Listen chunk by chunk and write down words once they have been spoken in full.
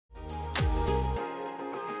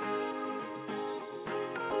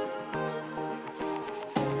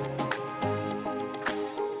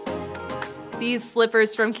These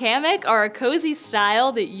slippers from Kamik are a cozy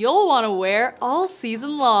style that you'll want to wear all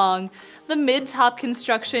season long. The mid-top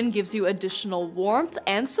construction gives you additional warmth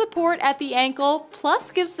and support at the ankle,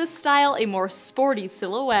 plus gives this style a more sporty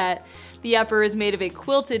silhouette. The upper is made of a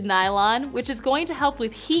quilted nylon, which is going to help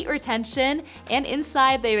with heat retention, and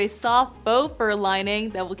inside they have a soft faux fur lining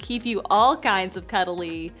that will keep you all kinds of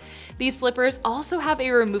cuddly. These slippers also have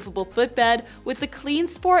a removable footbed with the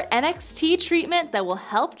Cleansport NXT treatment that will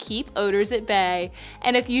help keep odors at bay.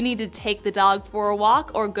 And if you need to take the dog for a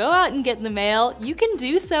walk or go out and get the mail, you can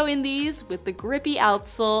do so in these with the grippy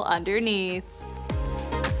outsole underneath.